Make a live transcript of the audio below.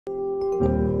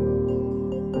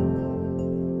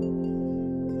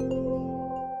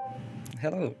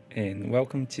Hello and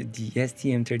welcome to the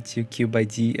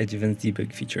STM32CubeIDE Advanced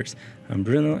Debug Features. I'm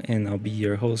Bruno and I'll be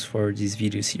your host for this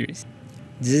video series.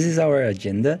 This is our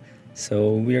agenda,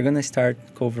 so we are going to start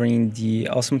covering the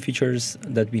awesome features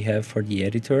that we have for the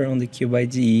editor on the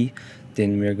CubeIDE.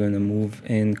 Then we're going to move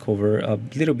and cover a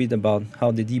little bit about how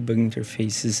the debug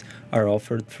interfaces are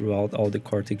offered throughout all the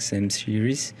Cortex M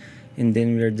series. And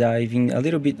then we're diving a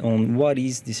little bit on what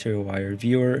is the serial wire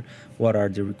viewer, what are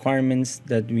the requirements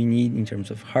that we need in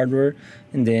terms of hardware,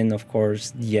 and then of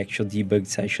course the actual debug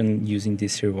session using the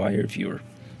serial wire viewer.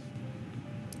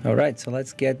 Alright, so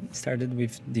let's get started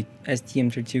with the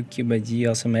STM32CubeIDE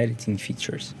awesome editing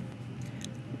features.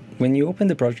 When you open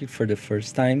the project for the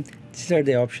first time, these are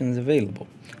the options available.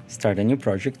 Start a new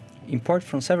project, import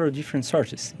from several different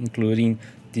sources, including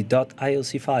the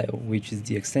 .ioc file, which is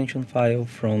the extension file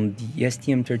from the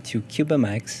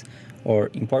STM32CubeMX, or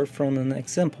import from an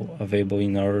example available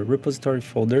in our repository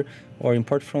folder, or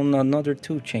import from another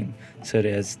toolchain, such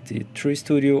as the True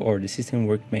Studio or the System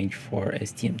Workbench for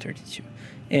STM32.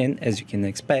 And as you can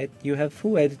expect, you have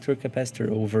full editor capacitor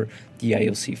over the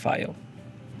IOC file.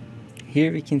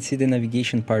 Here we can see the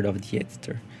navigation part of the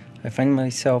editor. I find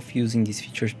myself using these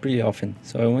features pretty often,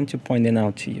 so I want to point them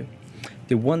out to you.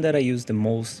 The one that I use the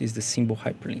most is the symbol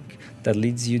hyperlink that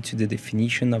leads you to the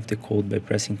definition of the code by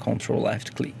pressing Ctrl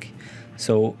left click.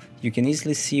 So you can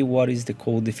easily see what is the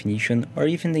code definition or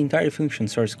even the entire function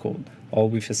source code, all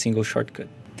with a single shortcut.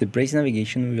 The brace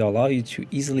navigation will allow you to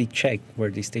easily check where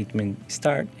the statement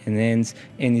starts and ends,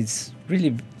 and it's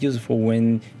really useful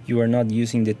when you are not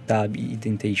using the tab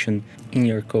indentation in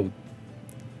your code.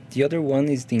 The other one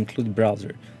is the include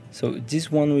browser. So this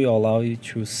one will allow you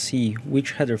to see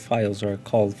which header files are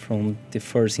called from the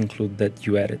first include that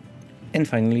you added. And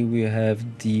finally, we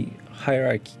have the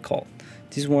hierarchy call.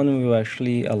 This one will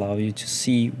actually allow you to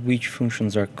see which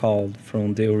functions are called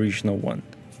from the original one.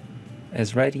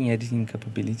 As writing editing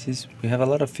capabilities, we have a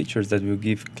lot of features that will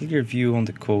give clear view on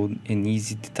the code and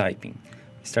easy typing.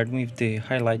 Starting with the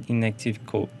highlight inactive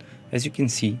code. As you can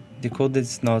see, the code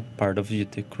that's not part of the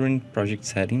current project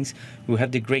settings will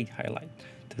have the gray highlight,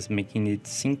 thus making it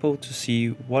simple to see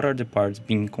what are the parts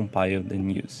being compiled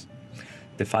and used.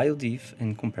 The file diff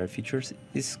and compare features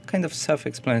is kind of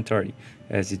self-explanatory,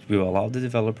 as it will allow the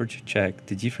developer to check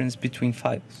the difference between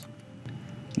files.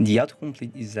 The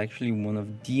autocomplete is actually one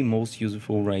of the most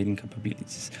useful writing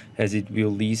capabilities, as it will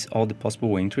list all the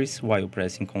possible entries while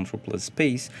pressing Ctrl plus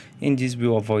space, and this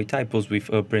will avoid typos with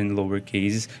upper and lower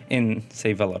cases and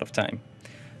save a lot of time.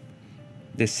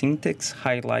 The syntax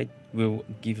highlight will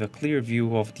give a clear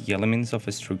view of the elements of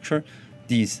a structure.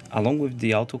 This, along with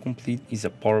the autocomplete, is a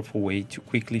powerful way to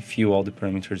quickly fill all the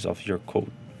parameters of your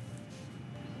code.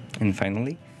 And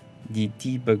finally, the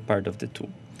debug part of the tool.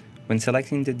 When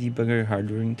selecting the debugger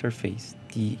hardware interface,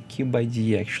 the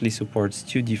CubeIDE actually supports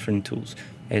two different tools,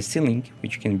 ST-Link,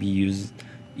 which can be used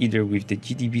either with the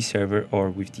GDB server or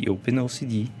with the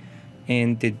OpenOCD,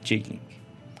 and the JLink.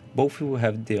 Both will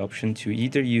have the option to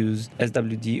either use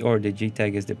SWD or the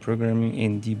JTAG as the programming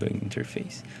and debug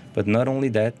interface. But not only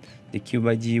that, the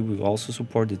CubeIDE will also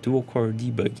support the dual-core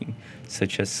debugging,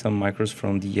 such as some macros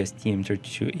from the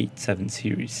STM3287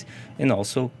 series, and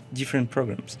also different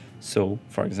programs. So,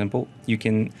 for example, you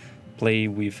can play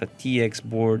with a TX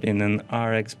board and an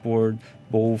RX board,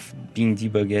 both being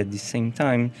debugged at the same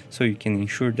time, so you can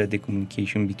ensure that the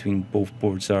communication between both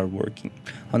boards are working.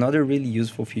 Another really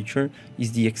useful feature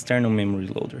is the external memory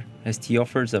loader. ST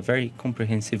offers a very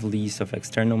comprehensive list of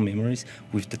external memories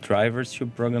with the drivers to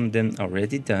program them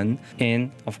already done,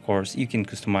 and of course you can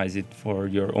customize it for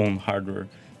your own hardware,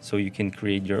 so you can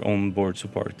create your own board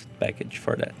support package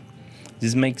for that.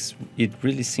 This makes it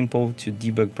really simple to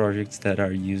debug projects that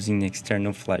are using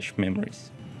external flash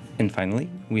memories. And finally,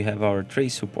 we have our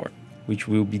trace support, which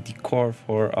will be the core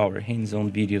for our hands-on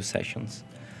video sessions.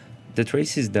 The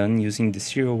trace is done using the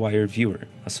serial wire viewer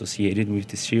associated with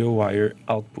the serial wire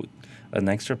output, an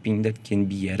extra pin that can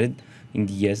be added in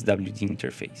the SWD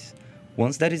interface.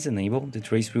 Once that is enabled, the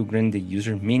trace will grant the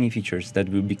user many features that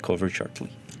will be covered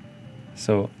shortly.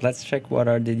 So let's check what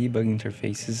are the debug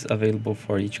interfaces available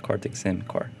for each Cortex M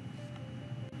core.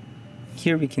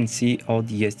 Here we can see all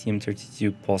the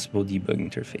STM32 possible debug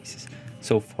interfaces.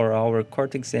 So for our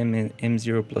Cortex M and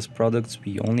M0 Plus products,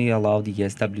 we only allow the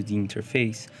SWD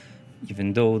interface,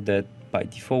 even though that by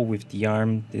default with the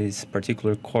ARM, these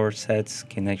particular core sets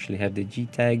can actually have the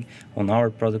JTAG. On our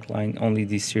product line, only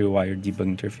the serial wire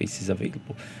debug interface is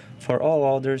available. For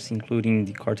all others, including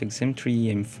the Cortex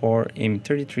M3, M4,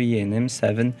 M33, and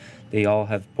M7, they all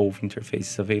have both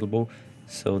interfaces available.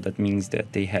 So that means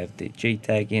that they have the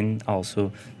JTAG and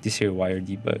also the serial wire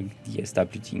debug, the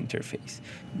SWD interface.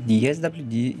 The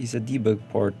SWD is a debug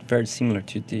port very similar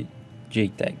to the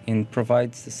JTAG and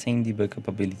provides the same debug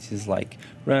capabilities like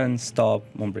run, stop,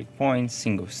 on breakpoints,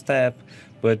 single step,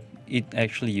 but it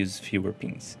actually uses fewer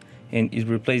pins. And it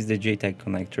replaced the JTAG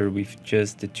connector with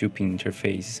just the 2-pin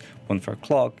interface, one for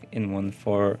clock and one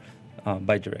for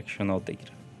bidirectional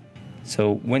data.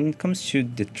 So when it comes to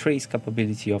the trace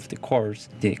capability of the cores,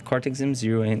 the Cortex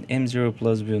M0 and M0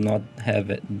 Plus will not have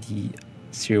the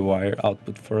serial wire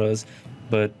output for us,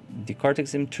 but the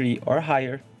Cortex M3 or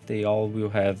higher, they all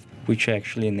will have, which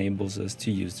actually enables us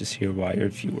to use the serial wire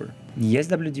viewer. The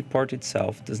SWD port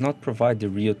itself does not provide the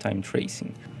real-time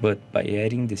tracing, but by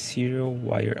adding the serial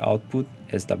wire output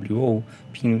SWO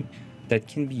pin that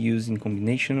can be used in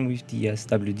combination with the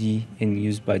SWD and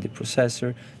used by the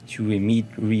processor to emit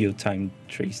real-time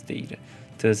trace data,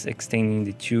 thus extending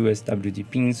the 2 SWD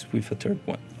pins with a third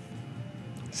one.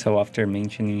 So after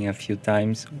mentioning a few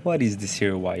times, what is the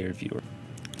serial wire viewer?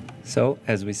 So,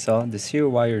 as we saw, the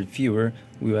serial wire viewer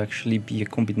will actually be a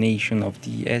combination of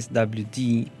the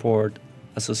SWD port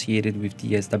associated with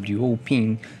the SWO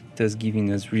pin, thus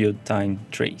giving us real-time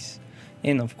trace.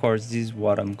 And of course, this is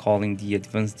what I'm calling the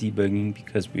advanced debugging,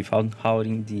 because without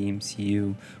halting the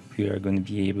MCU, we are going to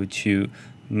be able to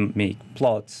make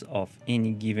plots of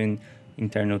any given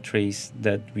internal trace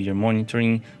that we are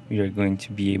monitoring. We are going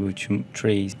to be able to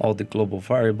trace all the global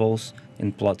variables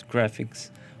and plot graphics.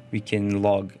 We can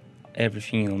log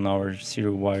everything on our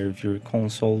serial wire viewer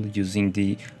console using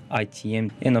the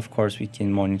ITM, and of course we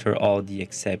can monitor all the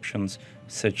exceptions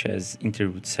such as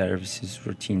interroute services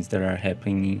routines that are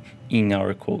happening in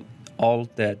our code, all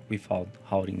that without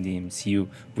halting the MCU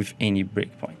with any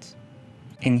breakpoints.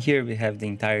 And here we have the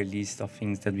entire list of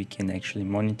things that we can actually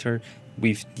monitor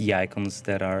with the icons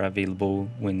that are available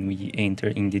when we enter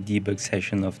in the debug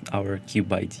session of our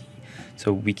CubeIDE.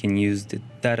 So we can use the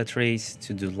data trace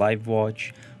to do live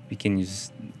watch. We can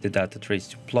use the data trace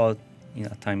to plot in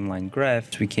a timeline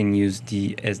graph. We can use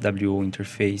the SWO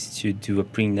interface to do a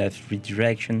printf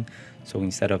redirection. So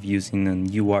instead of using an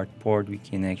UART port, we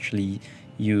can actually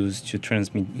use to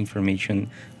transmit information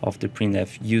of the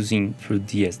printf using through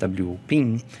the SWO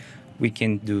pin. We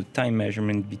can do time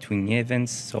measurement between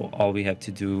events. So all we have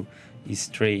to do is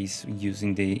trace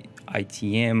using the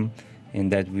ITM,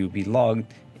 and that will be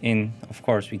logged. And of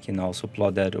course, we can also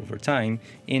plot that over time,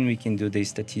 and we can do the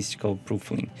statistical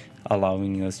proofing,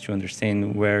 allowing us to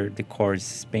understand where the core is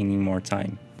spending more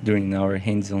time. During our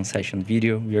hands-on session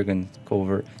video, we are going to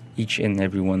cover each and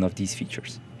every one of these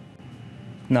features.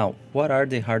 Now, what are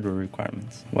the hardware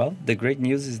requirements? Well, the great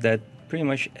news is that pretty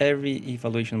much every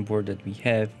evaluation board that we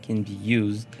have can be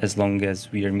used as long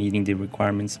as we are meeting the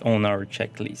requirements on our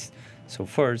checklist. So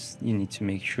first, you need to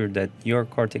make sure that your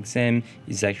Cortex M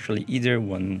is actually either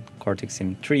one Cortex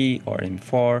M3 or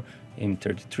M4,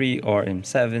 M33 or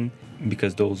M7,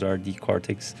 because those are the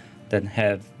Cortex that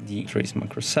have the Trace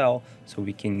Macrocell, so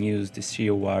we can use the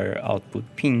serial wire output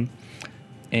pin.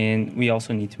 And we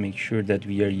also need to make sure that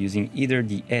we are using either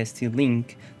the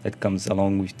ST-Link that comes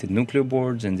along with the Nucleo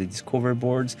boards and the Discover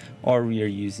boards, or we are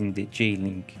using the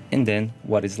J-Link. And then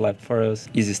what is left for us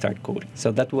is start coding.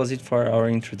 So that was it for our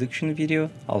introduction video.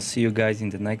 I'll see you guys in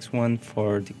the next one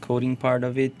for the coding part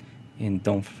of it. And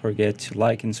don't forget to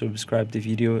like and subscribe the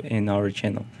video and our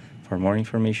channel. For more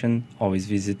information, always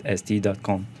visit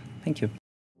st.com. Thank you.